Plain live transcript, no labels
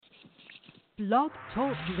Blog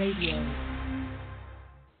Talk Radio.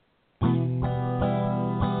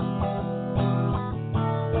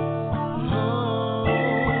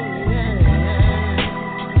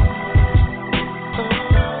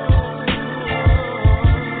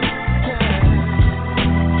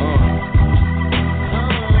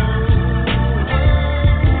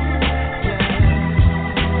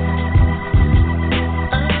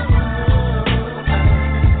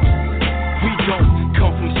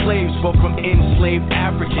 But from enslaved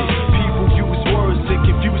Africans, people use words to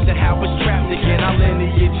confuse and how it's trapped again. Our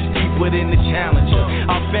lineage is deeper than the challenger.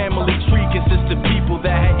 Our family tree consists of people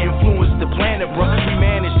that had influenced the planet, bro. We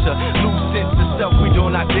managed to lose sense of self. We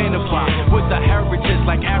don't identify with the heritage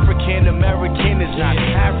like African American is not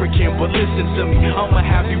African. But listen to me, I'ma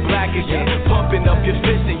have you black again, pumping up your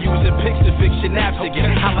fist and using pics to fix your naps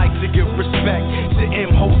again. I like to give respect to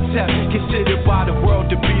Imhotep, considered by the world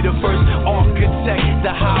to be the first architect, the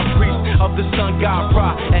high priest of the sun god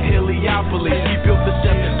Ra at Heliopolis. He built the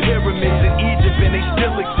 7 pyramids in Egypt and they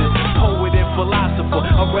still exist. Poet and philosopher,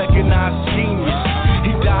 a recognized genius.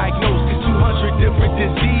 He diagnosed 200 different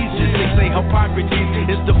diseases. They say Hippocrates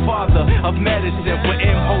is the father of medicine, but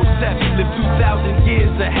Imhotep lived 2,000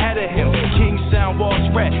 years ahead of him. King Soundwall's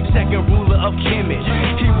Red, second ruler of Kemet.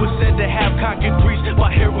 He was said to have conquered Greece by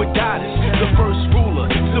Herodotus, the first ruler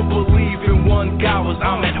to believe in one God was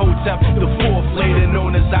Amenhotep the fourth, later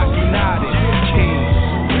known as Akhenaten. King.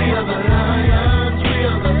 We are the lions, we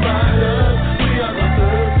are the fighters, we are the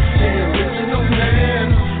birds, the original man.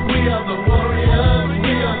 We are the warriors,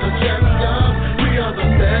 we are the champions, we are the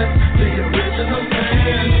best, the original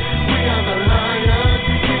man. We are the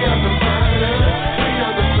lions, we are the fighters, we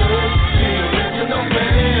are the birds, the original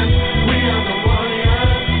man. We are the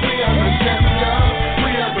warriors, we are the champions,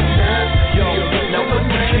 we are the best, the original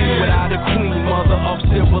man. Without a queen, mother of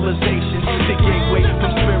civilization, the gateway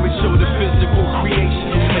from spiritual to physical creation.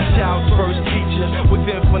 A child's first teacher with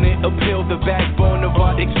infinite appeal, the backbone of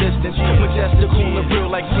our existence. Majestical and real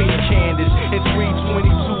like Queen Candace in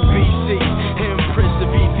 322 BC. Empress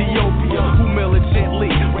of Ethiopia, who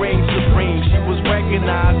militantly reigned supreme. She was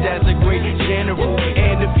recognized as a great general,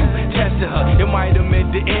 and if you tested her, it might have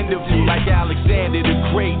meant the end of you. Like Alexander the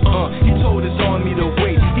Great, he told his army to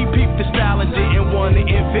wait. He peeped the style and didn't want to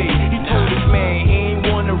invade. He told his man he ain't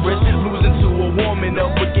want to risk losing to a woman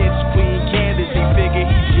up against Queen Candace. He figured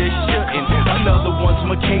he just shouldn't. Another one's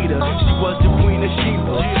Makeda, she was the Queen of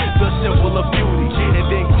Sheba, the symbol of beauty. And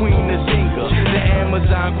then Queen Nzinga, the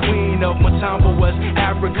Amazon Queen of Matamba, West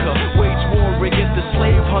Africa, waged war against the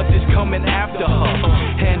slave hunters coming after her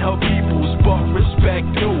and her peoples. But respect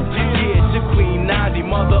due, yeah, to Queen Nandi,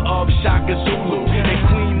 mother of Shaka Zulu, and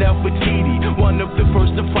Queen Nefertiti, one of the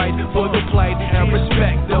first to fight for the plight and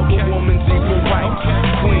respect of a woman's equal rights.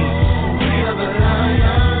 Queen. We are the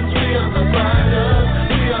lions, we are the fighters,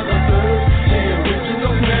 we are the birds, the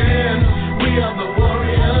original man. We are the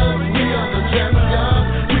warriors, we are the champions,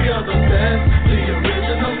 we are the best, the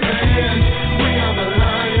original man. We are the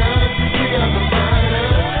lions, we are the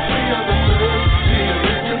fighters, we are the birds, the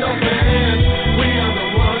original man. We are the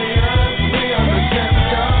warriors, we are the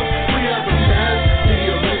champions, we are the best, the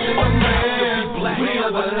original man. We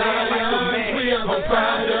are the lions, we are the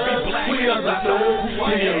fighters, we are the birds,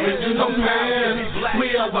 the original man.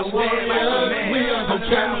 We are the warriors, we are the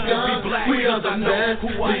champions, we are the best,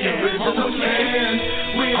 the original man.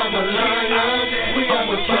 We are the lions, we are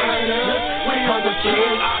the fighters, we are the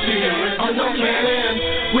birds, the original man.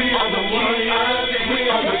 We are the warriors, we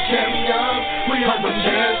are the champions, we are the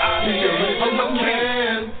best, the original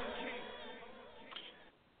man.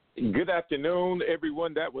 Good afternoon,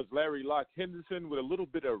 everyone. That was Larry Locke Henderson with a little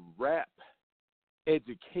bit of rap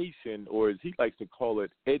education, or as he likes to call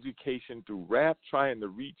it, education through rap, trying to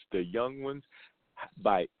reach the young ones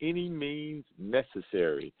by any means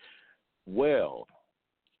necessary. Well,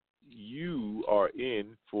 you are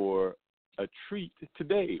in for a treat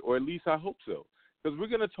today, or at least I hope so, because we're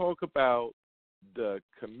going to talk about the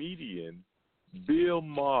comedian Bill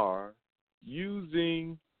Maher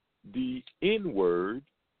using the N-word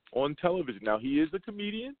on television. Now, he is a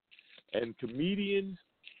comedian, and comedians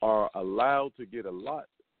are allowed to get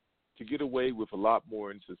away with a lot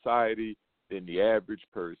more in society than the average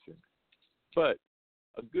person. But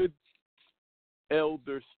a good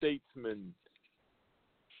elder statesman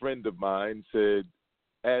friend of mine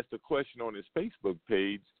asked a question on his Facebook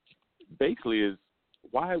page, basically is,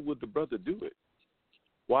 why would the brother do it?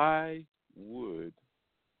 Why would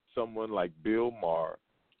someone like Bill Maher,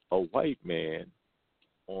 a white man,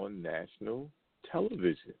 on national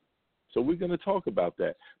television? So we're going to talk about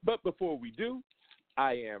that. But before we do,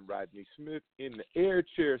 I am Rodney Smith in the air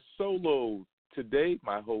chair solo today.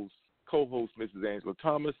 My host co-host, Mrs. Angela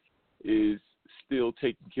Thomas, is still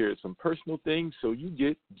taking care of some personal things, so you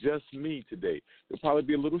get just me today. It'll probably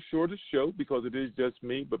be a little shorter show because it is just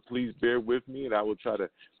me, but please bear with me, and I will try to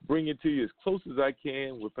bring it to you as close as I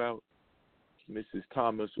can without Mrs.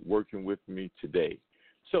 Thomas working with me today.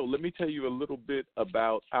 So let me tell you a little bit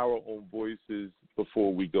about Our Own Voices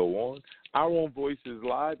before we go on. Our Own Voices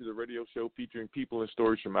Live is a radio show featuring people and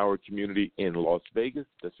stories from our community in Las Vegas,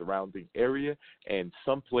 the surrounding area, and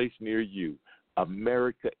someplace near you.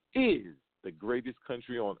 America is the greatest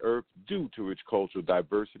country on earth due to its cultural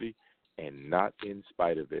diversity and not in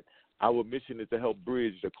spite of it. Our mission is to help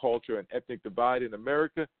bridge the culture and ethnic divide in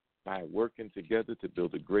America by working together to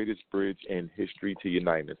build the greatest bridge in history to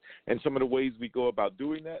unite us. And some of the ways we go about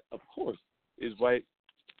doing that, of course, is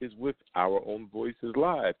with Our Own Voices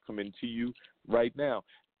Live coming to you right now.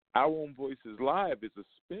 Our Own Voices Live is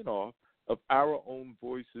a spinoff of Our Own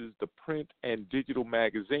Voices, the print and digital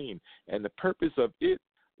magazine. And the purpose of it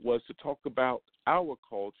was to talk about our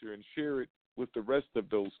culture and share it with the rest of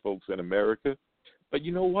those folks in America. But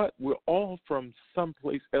you know what? We're all from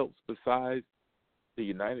someplace else besides the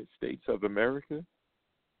United States of America,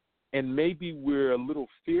 and maybe we're a little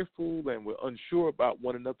fearful and we're unsure about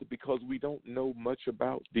one another because we don't know much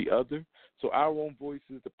about the other. So Our Own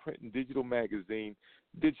Voices, the print and digital magazine,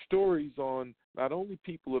 did stories on not only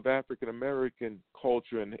people of African American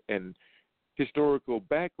culture and historical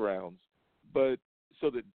backgrounds, but so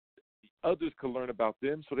that others can learn about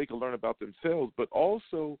them, so they can learn about themselves, but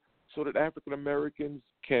also so that African Americans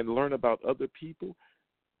can learn about other people,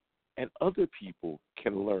 and other people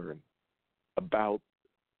can learn about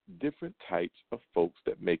different types of folks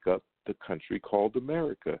that make up the country called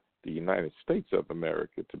America, the United States of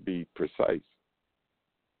America, to be precise.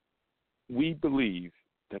 We believe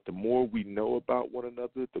that the more we know about one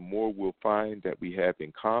another, the more we'll find that we have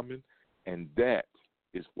in common, and that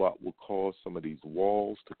is what will cause some of these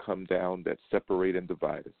walls to come down that separate and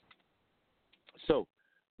divide us. So,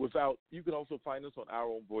 you can also find us on Our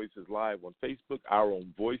Own Voices Live on Facebook, Our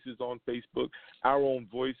Own Voices on Facebook, Our Own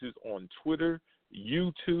Voices on Twitter,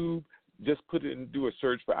 YouTube. Just put it and do a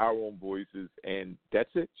search for Our Own Voices, and that's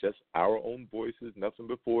it. Just Our Own Voices, nothing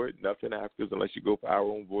before it, nothing after, unless you go for Our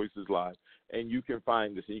Own Voices Live. And you can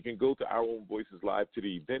find us. And you can go to Our Own Voices Live to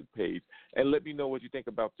the event page and let me know what you think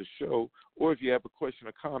about the show, or if you have a question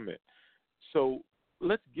or comment. So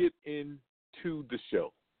let's get into the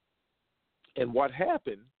show. And what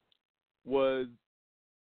happened was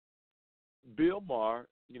Bill Maher,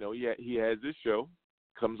 he has this show,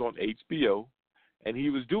 comes on HBO, and he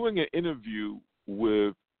was doing an interview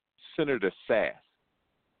with Senator Sass.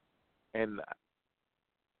 And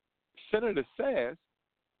Senator Sass,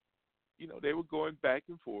 they were going back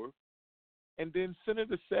and forth, and then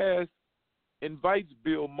Senator Sass invites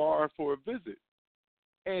Bill Maher for a visit.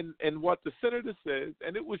 And what the senator says,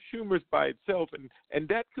 and it was humorous by itself, and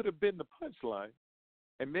that could have been the punchline,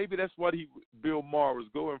 and maybe that's what Bill Maher was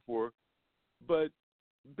going for, but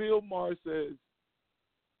Bill Maher says,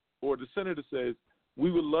 or the senator says,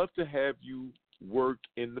 we would love to have you work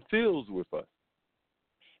in the fields with us.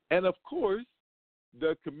 And of course,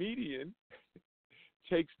 the comedian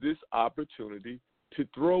takes this opportunity to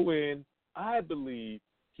throw in, I believe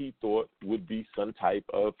he thought would be some type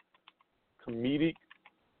of comedic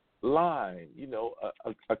line,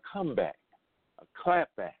 a comeback, a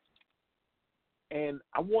clapback. And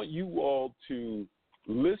I want you all to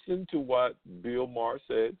listen to what Bill Maher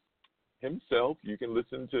says himself. You can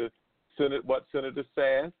listen to what Senator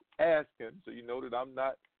Sass asked him, so you know that I'm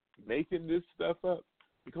not making this stuff up,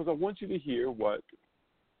 because I want you to hear what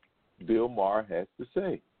Bill Maher has to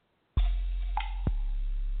say.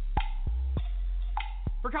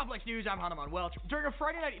 For Complex News, I'm Hanuman Welch. During a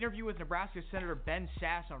Friday night interview with Nebraska Senator Ben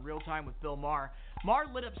Sass on Real Time with Bill Maher, Maher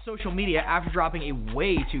lit up social media after dropping a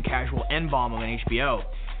way too casual N-bomb on HBO.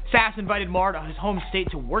 Sass invited Maher to his home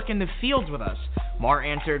state to work in the fields with us. Maher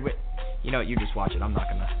answered with, you just watch it, I'm not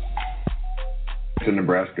gonna. To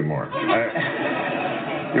Nebraska more.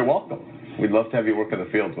 You're welcome. We'd love to have you work in the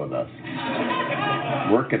fields with us.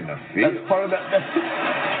 Work in the fields? That's part of that.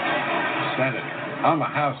 Senator, I'm a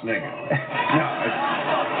house nigger. No,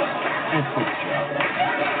 it's a joke.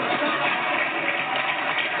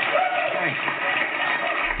 Thank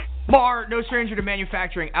you. Maher, no stranger to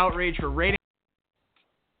manufacturing outrage for ratings.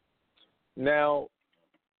 Now,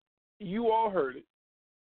 you all heard it.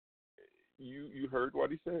 You heard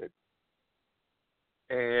what he said.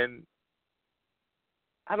 And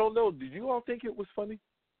I don't know, did you all think it was funny?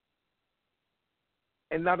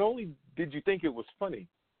 And not only did you think it was funny,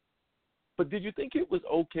 but did you think it was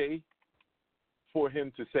okay for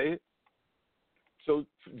him to say it? So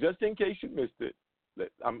just in case you missed it,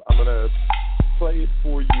 I'm gonna play it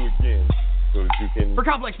for you again so that you can. For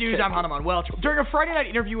Complex News, I'm Hanuman Welch. During a Friday night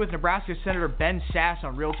interview with Nebraska Senator Ben Sass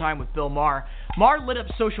on Real Time with Bill Maher, Maher lit up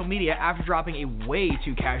social media after dropping a way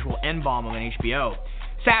too casual N-bomb on HBO.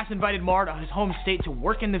 Sass invited Maher to his home state to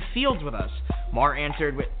work in the fields with us. Maher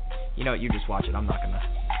answered with, you know, you just watch it. I'm not gonna.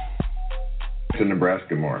 To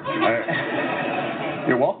Nebraska more.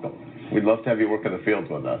 You're welcome. We'd love to have you work in the fields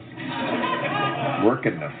with us. Work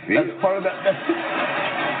in the fields? That's part of that.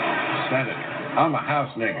 Senator, I'm a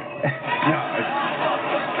house nigger. No,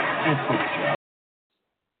 it's a joke.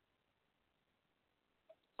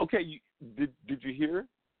 Okay, did you hear?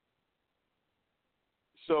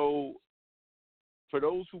 So, for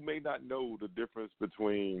those who may not know the difference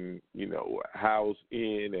between, you know, a house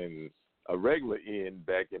in and a regular in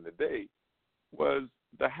back in the day, was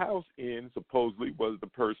the house in supposedly was the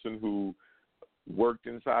person who worked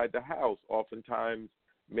inside the house. Oftentimes,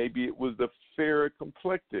 maybe it was the fairer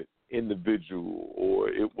complected individual, or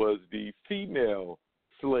it was the female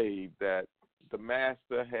slave that the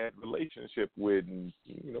master had relationship with, and,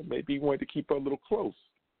 you know, maybe he wanted to keep her a little close.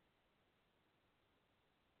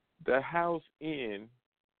 The house in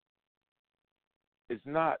is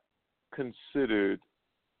not considered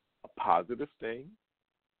a positive thing,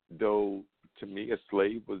 though to me a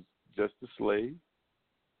slave was just a slave.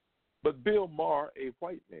 But Bill Maher, a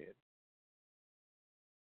white man,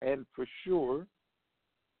 and for sure,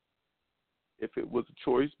 if it was a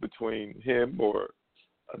choice between him or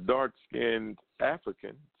a dark-skinned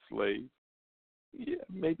African slave, yeah,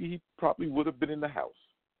 maybe he probably would have been in the house.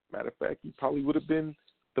 Matter of fact, he probably would have been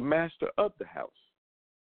the master of the house.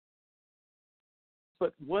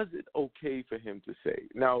 But was it okay for him to say?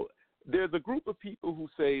 Now, there's a group of people who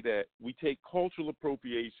say that we take cultural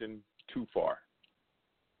appropriation too far.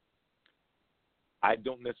 I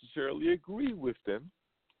don't necessarily agree with them,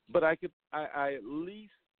 but I at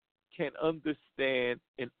least can understand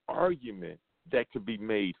an argument that could be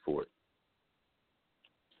made for it.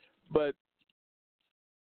 But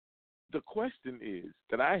the question is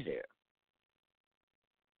that I have,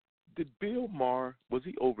 did Bill Maher, was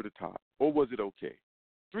he over the top, or was it okay?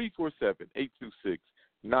 347-826-9600,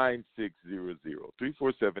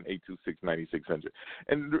 347-826-9600.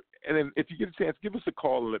 And then if you get a chance, give us a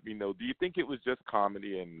call and let me know. Do you think it was just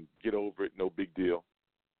comedy and get over it, no big deal?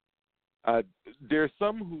 There are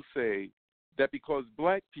some who say that because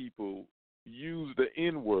black people use the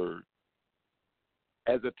N-word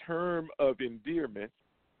as a term of endearment,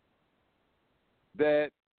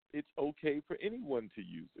 that it's okay for anyone to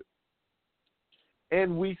use it.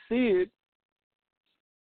 And we see it.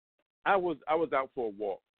 I was out for a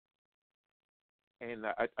walk, and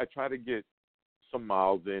I try to get some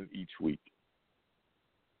miles in each week.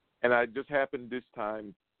 And I just happened this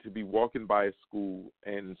time to be walking by a school,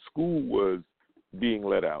 and school was being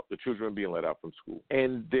let out. The children were being let out from school.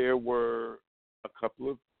 And there were a couple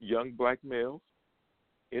of young black males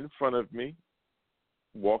in front of me,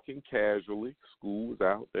 walking casually. School was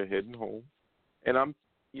out. They're heading home. And I'm,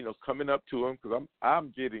 coming up to them because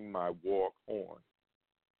I'm getting my walk on.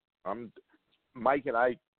 Mike and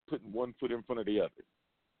I putting one foot in front of the other.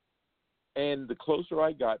 And the closer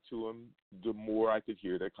I got to him, the more I could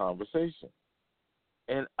hear their conversation.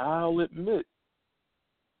 And I'll admit,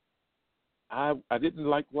 I didn't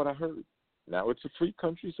like what I heard. Now, it's a free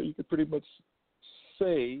country, so you can pretty much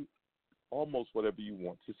say almost whatever you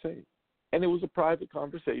want to say. And it was a private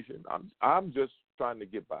conversation. I'm just trying to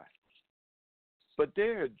get by. But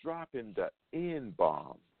they're dropping the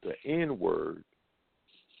N-bomb, the N-word,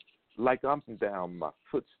 like I'm down my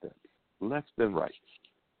footsteps, left and right.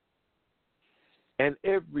 And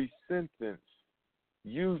every sentence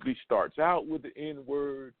usually starts out with the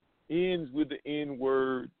N-word, ends with the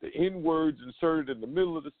N-word. The N-word's inserted in the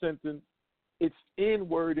middle of the sentence. It's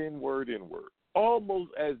N-word, N-word, N-word.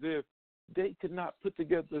 Almost as if they could not put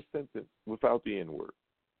together a sentence without the N-word.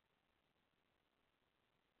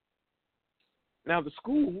 Now, the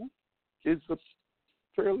school is a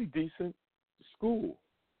fairly decent school.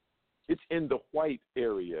 It's in the white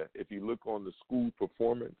area if you look on the school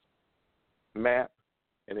performance map.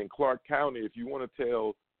 And in Clark County, if you want to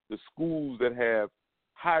tell the schools that have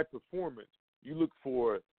high performance, you look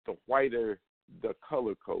for the whiter the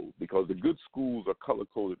color code, because the good schools are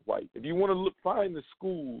color-coded white. If you want to find the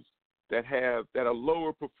schools that are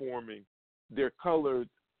lower performing, they're colored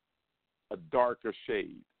a darker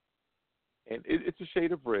shade. And it's a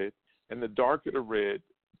shade of red, and the darker the red,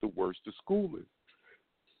 the worse the school is.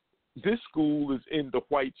 This school is in the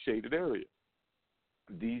white shaded area.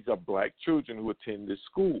 These are black children who attend this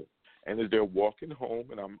school. And as they're walking home,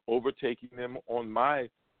 and I'm overtaking them on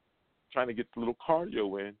trying to get the little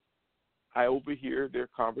cardio in, I overhear their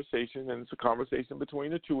conversation, and it's a conversation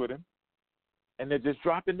between the two of them, and they're just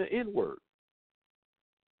dropping the N-word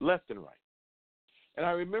left and right. And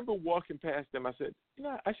I remember walking past them, I said,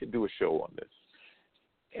 I should do a show on this.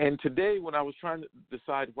 And today, when I was trying to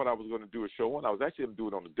decide what I was going to do a show on, I was actually going to do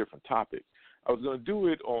it on a different topic. I was going to do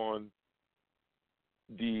it on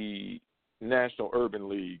the National Urban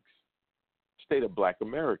League's State of Black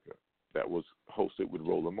America that was hosted with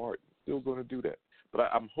Roland Martin. Still going to do that. But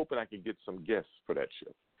I'm hoping I can get some guests for that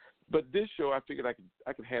show. But this show, I figured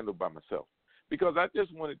I could handle by myself because I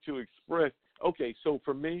just wanted to express, okay, so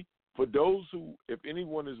for me, for those who, if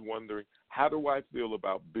anyone is wondering, how do I feel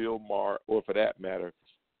about Bill Maher, or for that matter,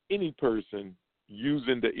 any person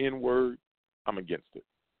using the N-word, I'm against it.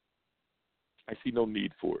 I see no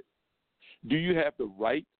need for it. Do you have the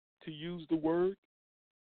right to use the word?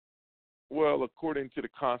 Well, according to the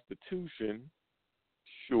Constitution,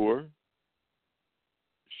 sure.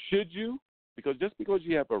 Should you? Because just because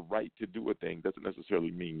you have a right to do a thing doesn't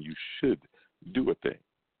necessarily mean you should do a thing.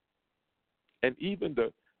 And even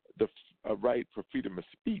the right for freedom of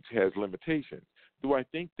speech has limitations. Do I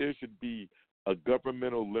think there should be a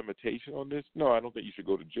governmental limitation on this? No, I don't think you should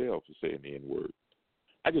go to jail for saying the N-word.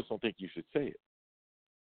 I just don't think you should say it.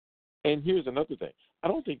 And here's another thing. I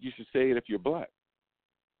don't think you should say it if you're black.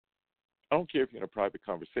 I don't care if you're in a private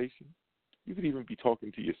conversation. You could even be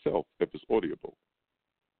talking to yourself if it's audible.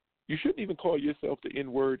 You shouldn't even call yourself the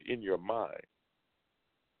N-word in your mind.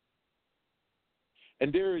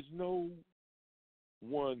 And there is no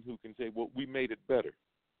one who can say, well, we made it better.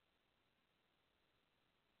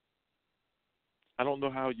 I don't know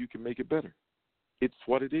how you can make it better. It's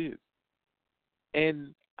what it is.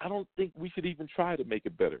 And I don't think we should even try to make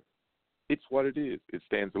it better. It's what it is. It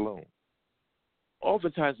stands alone.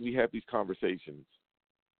 Oftentimes we have these conversations,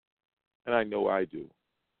 and I know I do.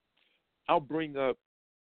 I'll bring up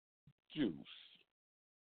juice.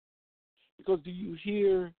 Because do you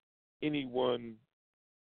hear anyone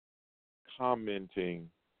commenting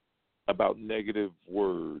about negative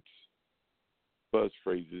words, buzz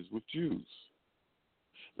phrases with Jews?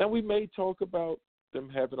 Now, we may talk about them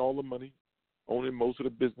having all the money, owning most of the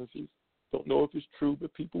businesses. Don't know if it's true,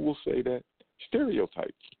 but people will say that.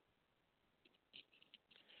 Stereotypes.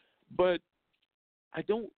 But I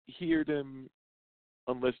don't hear them,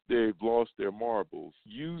 unless they've lost their marbles,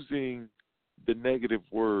 using the negative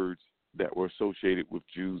words that were associated with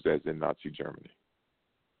Jews as in Nazi Germany.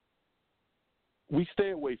 We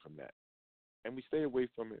stay away from that. And we stay away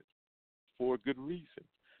from it for a good reason.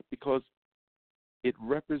 Because it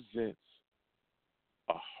represents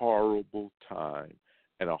a horrible time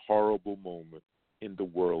and a horrible moment in the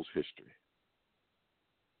world's history.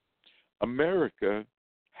 America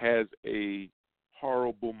has a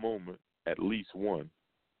horrible moment, at least one,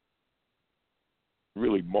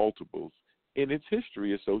 really multiples, in its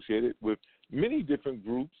history associated with many different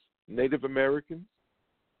groups, Native Americans,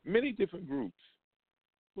 many different groups.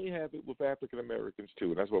 We have it with African Americans too,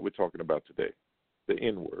 and that's what we're talking about today, the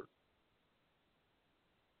N-word.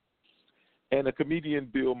 And a comedian,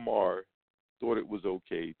 Bill Maher, thought it was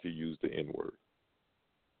okay to use the N-word.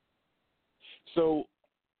 So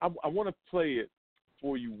I want to play it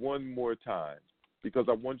for you one more time because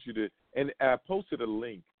I want you to, and I posted a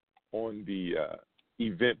link on the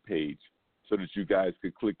event page so that you guys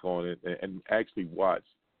could click on it and actually watch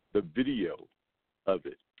the video of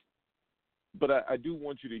it. But I do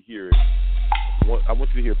want you to hear it. I want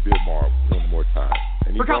you to hear Bill Maher one more time.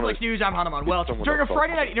 For Complex News, I'm Hanuman Welch. During a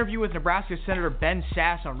Friday night interview with Nebraska Senator Ben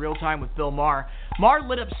Sasse on Real Time with Bill Maher, Maher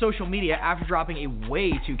lit up social media after dropping a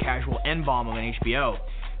way too casual N-bomb on HBO.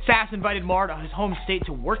 Sasse invited Maher to his home state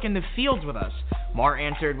to work in the fields with us. Maher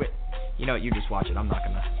answered with, you know what, you just watch it, I'm not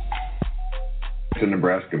going to. To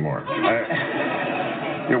Nebraska more.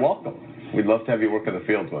 You're welcome. We'd love to have you work in the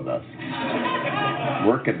fields with us.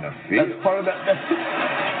 Work in the fields? That's part of that.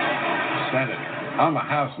 Senator, I'm a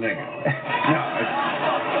house nigger. No,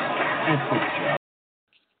 it's a joke.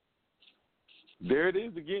 There it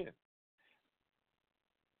is again.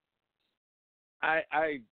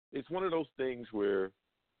 It's one of those things where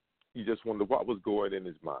you just wonder what was going on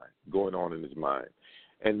in his mind.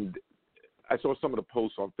 And I saw some of the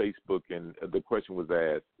posts on Facebook, and the question was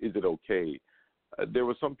asked, is it okay? There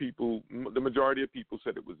were some people, the majority of people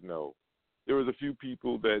said it was no. There was a few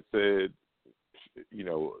people that said, you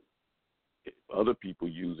know, other people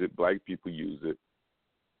use it, black people use it.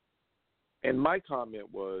 And my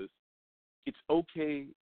comment was, it's okay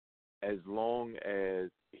as long as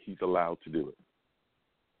he's allowed to do it.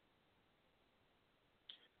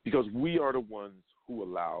 Because we are the ones who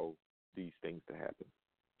allow these things to happen.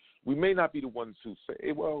 We may not be the ones who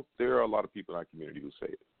say, well, there are a lot of people in our community who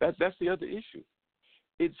say it. That's the other issue.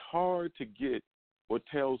 It's hard to get or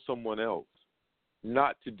tell someone else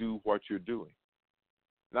not to do what you're doing.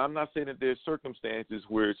 Now, I'm not saying that there's circumstances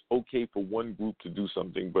where it's okay for one group to do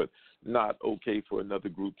something but not okay for another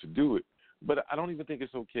group to do it. But I don't even think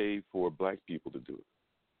it's okay for black people to do it.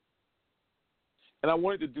 And I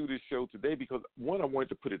wanted to do this show today because, one, I wanted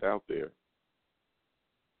to put it out there.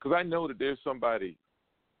 Because I know that there's somebody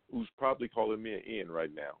who's probably calling me an N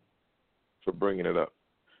right now for bringing it up.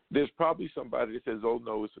 There's probably somebody that says, oh,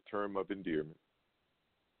 no, it's a term of endearment.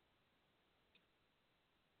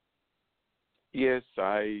 Yes,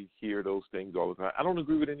 I hear those things all the time. I don't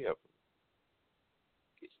agree with any of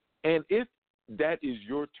them. And if that is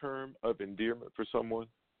your term of endearment for someone,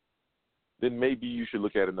 then maybe you should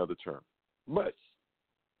look at another term. But,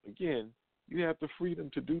 again, you have the freedom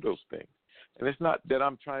to do those things. And it's not that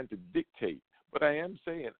I'm trying to dictate, but I am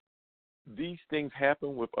saying these things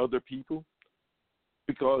happen with other people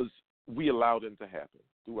because we allow them to happen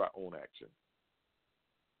through our own action.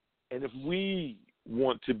 And if we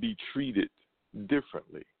want to be treated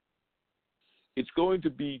differently, it's going to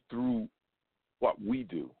be through what we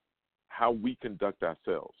do, how we conduct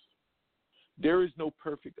ourselves. There is no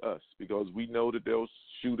perfect us because we know that they'll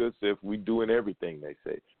shoot us if we're doing everything they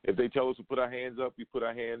say. If they tell us to put our hands up, we put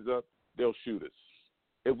our hands up, they'll shoot us.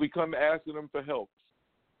 If we come asking them for help,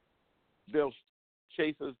 they'll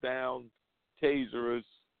chase us down, taser us,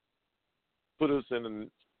 put us in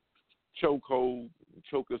a chokehold,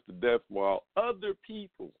 choke us to death while other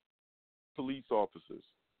people, police officers,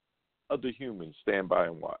 other humans stand by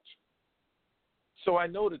and watch. So I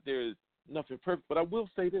know that there is nothing perfect, but I will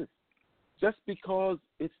say this. Just because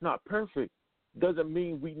it's not perfect doesn't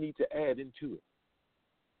mean we need to add into it.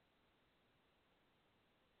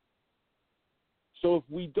 So if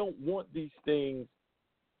we don't want these things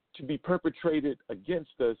to be perpetrated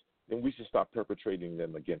against us, then we should stop perpetrating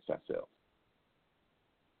them against ourselves.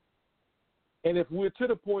 And if we're to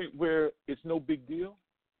the point where it's no big deal,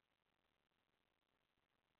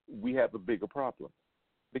 we have a bigger problem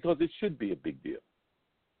because it should be a big deal.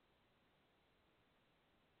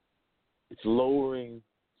 It's lowering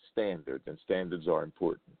standards, and standards are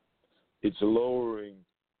important. It's lowering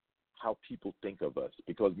how people think of us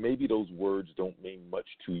because maybe those words don't mean much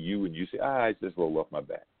to you and you say, I just roll off my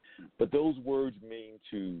back. But those words mean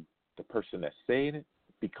to the person that's saying it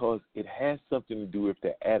because it has something to do with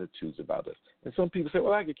their attitudes about us. And some people say,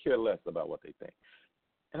 well, I could care less about what they think.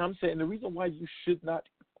 And I'm saying the reason why you should not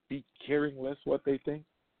be caring less what they think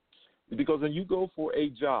is because when you go for a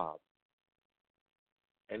job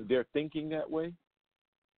and they're thinking that way,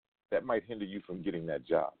 that might hinder you from getting that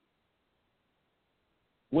job.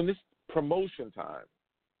 When it's promotion time,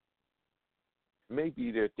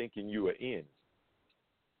 maybe they're thinking you are in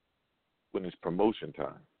when it's promotion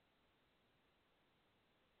time.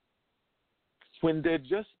 When they're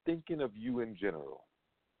just thinking of you in general,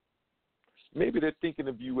 maybe they're thinking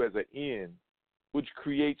of you as an in, which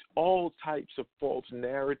creates all types of false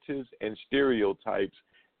narratives and stereotypes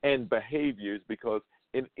and behaviors because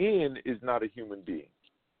an in is not a human being.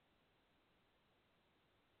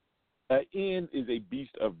 An in is a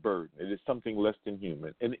beast of burden. It is something less than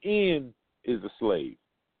human. An in is a slave.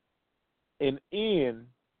 An in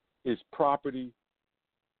is property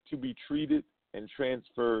to be treated and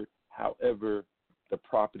transferred however the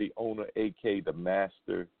property owner, a.k.a. the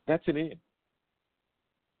master, that's an in.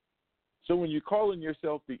 So when you're calling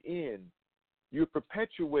yourself the in, you're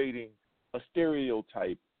perpetuating a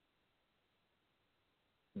stereotype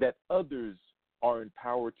that others are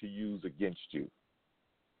empowered to use against you.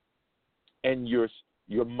 And your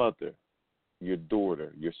mother, your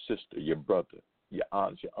daughter, your sister, your brother, your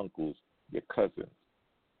aunts, your uncles, your cousins,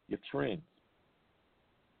 your friends,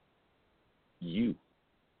 you.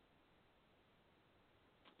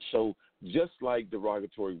 So just like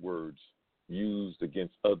derogatory words used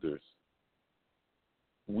against others,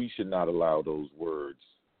 we should not allow those words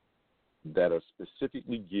that are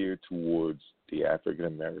specifically geared towards the African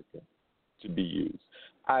American to be used.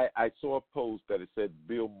 I saw a post that it said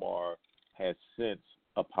Bill Maher has since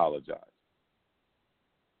apologized.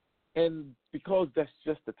 And because that's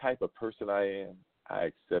just the type of person I am,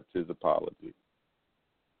 I accept his apology.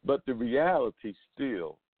 But the reality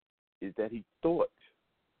still is that he thought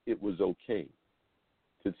it was okay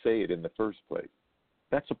to say it in the first place.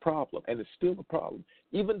 That's a problem, and it's still a problem.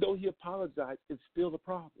 Even though he apologized, it's still a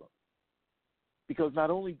problem. Because not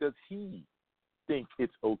only does he think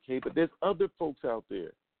it's okay, but there's other folks out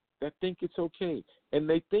there that think it's okay. And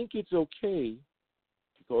they think it's okay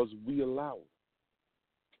because we allow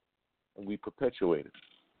it and we perpetuate it.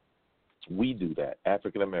 We do that,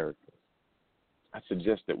 African Americans. I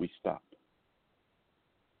suggest that we stop.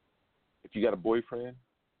 If you got a boyfriend,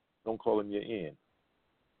 don't call him your in.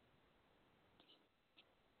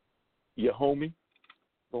 Your homie,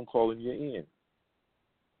 don't call him your in.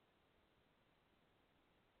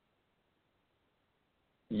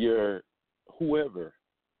 Your whoever,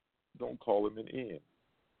 don't call him an in.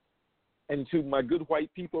 And to my good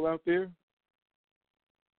white people out there,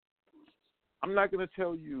 I'm not going to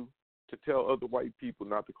tell you to tell other white people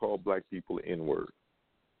not to call black people an N-word.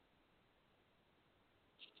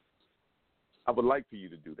 I would like for you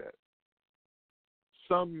to do that.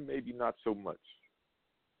 Some maybe not so much,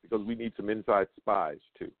 because we need some inside spies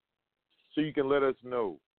too. So you can let us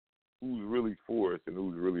know who's really for us and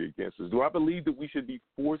who's really against us. Do I believe that we should be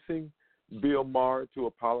forcing Bill Maher to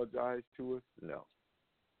apologize to us? No.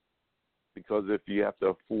 Because if you have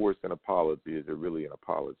to force an apology, is it really an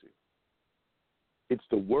apology? It's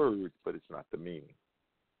the words, but it's not the meaning.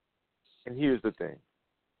 And here's the thing.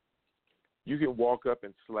 You can walk up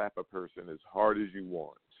and slap a person as hard as you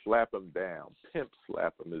want. Slap them down. Pimp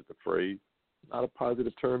slap them is the phrase. Not a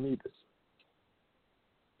positive term either.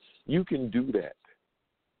 You can do that.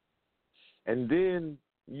 And then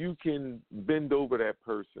you can bend over that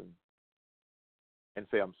person and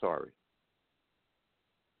say, I'm sorry.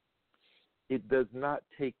 It does not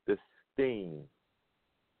take the sting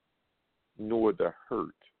nor the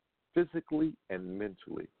hurt, physically and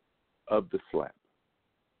mentally, of the slap.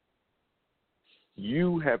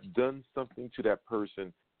 You have done something to that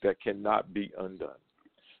person that cannot be undone.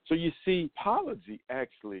 So you see, apology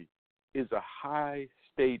actually is a high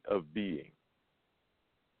state of being.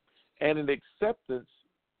 And an acceptance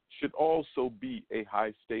should also be a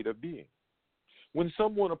high state of being. When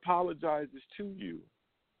someone apologizes to you,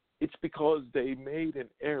 it's because they made an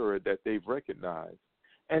error that they've recognized,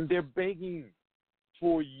 and they're begging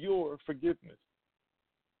for your forgiveness.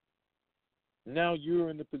 Now you're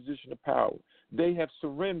in the position of power. They have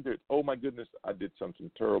surrendered. Oh, my goodness, I did something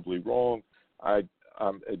terribly wrong.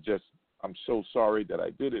 I'm so sorry that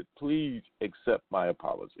I did it. Please accept my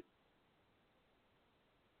apology.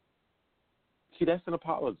 See, that's an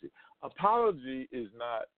apology. Apology is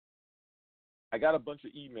not, I got a bunch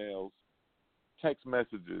of emails, text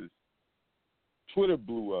messages, Twitter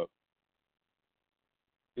blew up.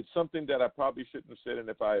 It's something that I probably shouldn't have said, and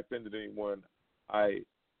if I offended anyone,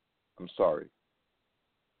 I'm sorry.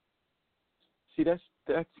 See,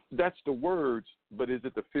 that's the words, but is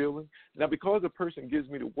it the feeling? Now, because a person gives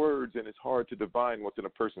me the words and it's hard to divine what's in a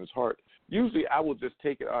person's heart, usually I will just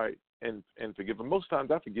take it, all right, and forgive them. Most times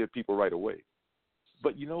I forgive people right away.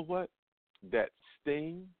 But you know what? That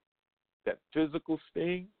sting, that physical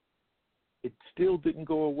sting, it still didn't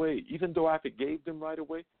go away. Even though I forgave them right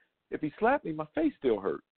away, if he slapped me, my face still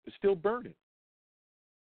hurt. It's still burning.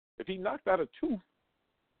 If he knocked out a tooth,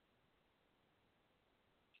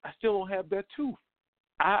 I still don't have that tooth.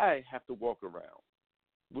 I have to walk around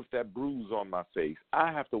with that bruise on my face.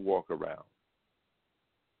 I have to walk around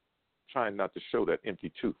trying not to show that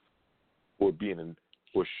empty tooth or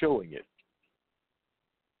showing it.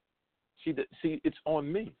 See, it's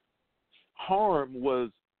on me. Harm was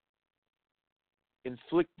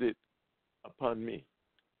inflicted upon me.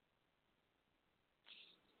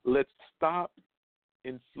 Let's stop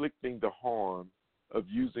inflicting the harm of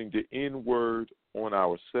using the N-word on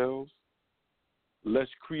ourselves.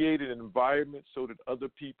 Let's create an environment so that other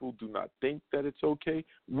people do not think that it's okay.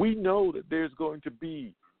 We know that there's going to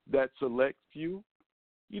be that select few.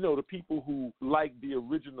 You know, the people who like the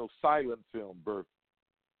original silent film, Birth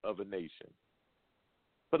of a Nation.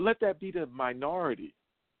 But let that be the minority.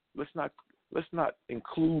 Let's not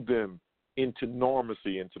include them into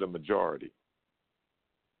normacy, into the majority.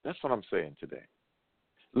 That's what I'm saying today.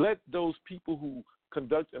 Let those people who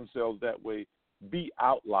conduct themselves that way be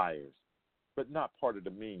outliers, but not part of the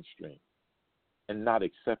mainstream and not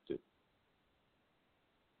accepted.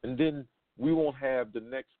 And then we won't have the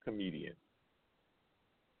next comedian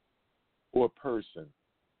or person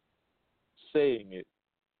saying it,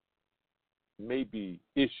 maybe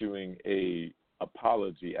issuing a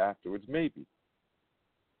apology afterwards, maybe.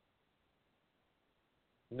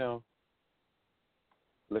 No.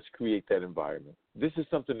 Let's create that environment. This is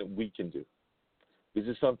something that we can do. This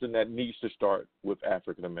is something that needs to start with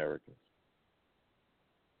African Americans.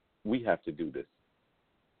 We have to do this.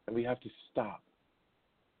 And we have to stop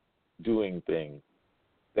doing things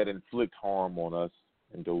that inflict harm on us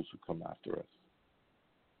and those who come after us.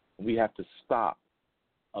 We have to stop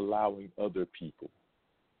allowing other people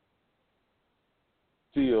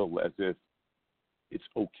feel as if it's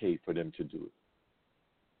okay for them to do it.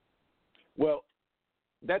 Well,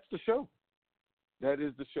 that's the show. that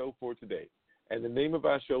is the show for today. And the name of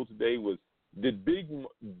our show today was, Did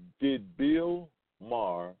Bill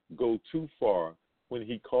Maher go too far when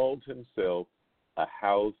he called himself a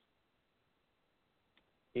house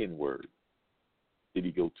N-word? Did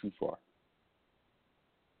he go too far?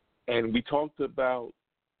 And we talked about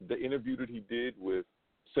the interview that he did with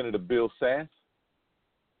Senator Ben Sass,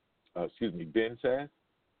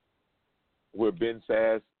 where Ben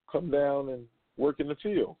Sass come down and work in the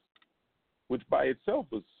field, which by itself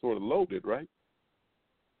was sort of loaded, right?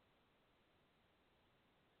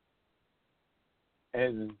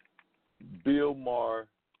 And Bill Maher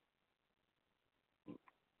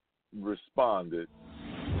responded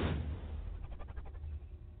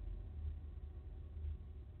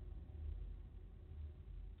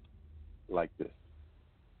like this.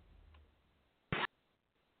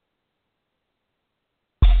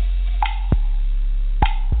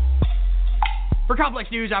 For Complex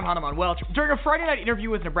News, I'm Hanuman Welch. During a Friday night interview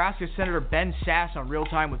with Nebraska Senator Ben Sass on Real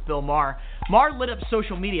Time with Bill Maher, Maher lit up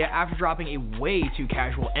social media after dropping a way too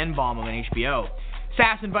casual N-bomb on HBO.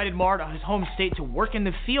 Sass invited Maher to his home state to work in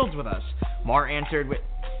the fields with us. Maher answered with,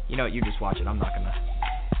 you know, you just watch it, I'm not gonna.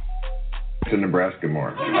 To Nebraska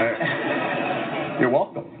more. You're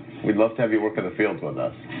welcome. We'd love to have you work in the fields with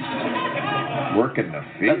us. Work in the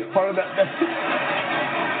fields? That's part of that.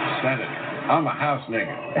 Senator, I'm a house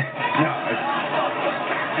nigger. No,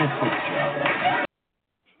 it's a job.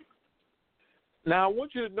 Now, I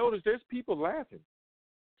want you to notice there's people laughing.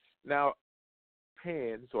 Now,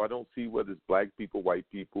 pan, so I don't see whether it's black people, white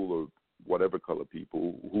people, or whatever color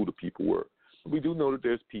people, who the people were. But we do know that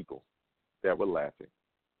there's people that were laughing.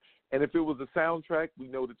 And if it was a soundtrack, we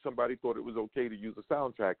know that somebody thought it was okay to use a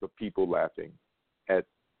soundtrack of people laughing at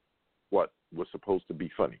what was supposed to be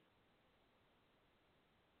funny.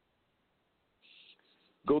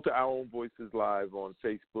 Go to Our Own Voices Live on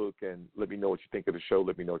Facebook and let me know what you think of the show.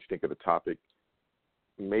 Let me know what you think of the topic.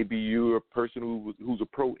 Maybe you're a person who's a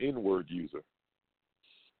pro N-word user,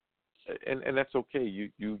 and that's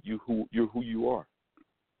okay. You're who you are.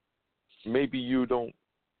 Maybe you don't.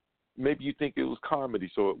 Maybe you think it was comedy,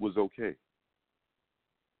 so it was okay.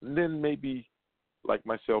 And then maybe, like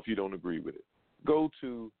myself, you don't agree with it. Go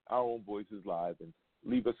to Our Own Voices Live and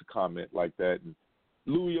leave us a comment like that. And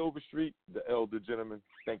Louis Overstreet, the elder gentleman,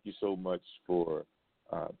 thank you so much for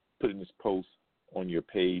putting this post on your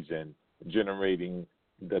page and generating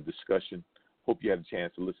the discussion. Hope you had a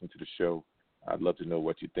chance to listen to the show. I'd love to know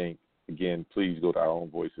what you think. Again, please go to Our Own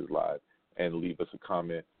Voices Live and leave us a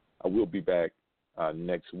comment. I will be back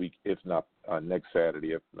next week, if not next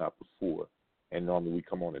Saturday, if not before. And normally we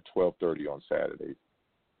come on at 12:30 on Saturdays.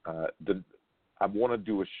 I want to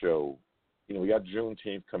do a show. You know, we got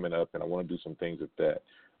Juneteenth coming up, and I want to do some things with that.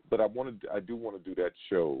 But I do want to do that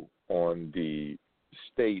show on the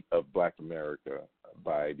state of Black America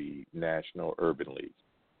by the National Urban League,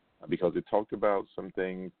 because it talked about some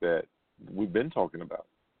things that we've been talking about.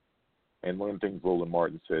 And one of the things Roland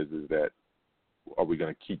Martin says is that, are we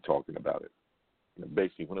going to keep talking about it? You know,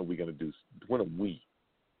 basically, when are we going to do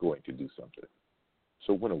something?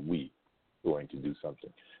 So when are we going to do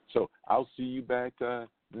something? So I'll see you back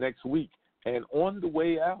next week. And on the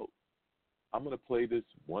way out, I'm going to play this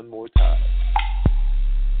one more time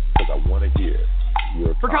because I want to hear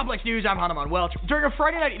your For Complex News, I'm Hanuman Welch. During a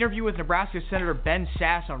Friday night interview with Nebraska Senator Ben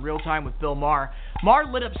Sass on Real Time with Bill Maher, Maher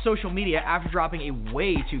lit up social media after dropping a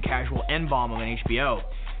way too casual N-bomb on HBO.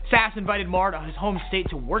 Sass invited Maher to his home state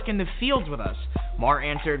to work in the fields with us. Maher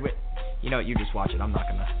answered with, you know, you just watch it, I'm not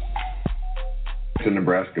gonna. To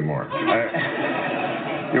Nebraska more.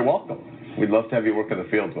 You're welcome. We'd love to have you work in the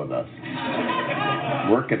fields with us.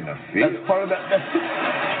 Work in the fields? That's part of that.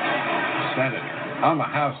 Senator, I'm a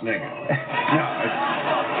house nigger. No,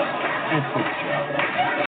 it's a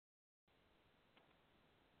job.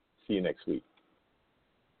 See you next week.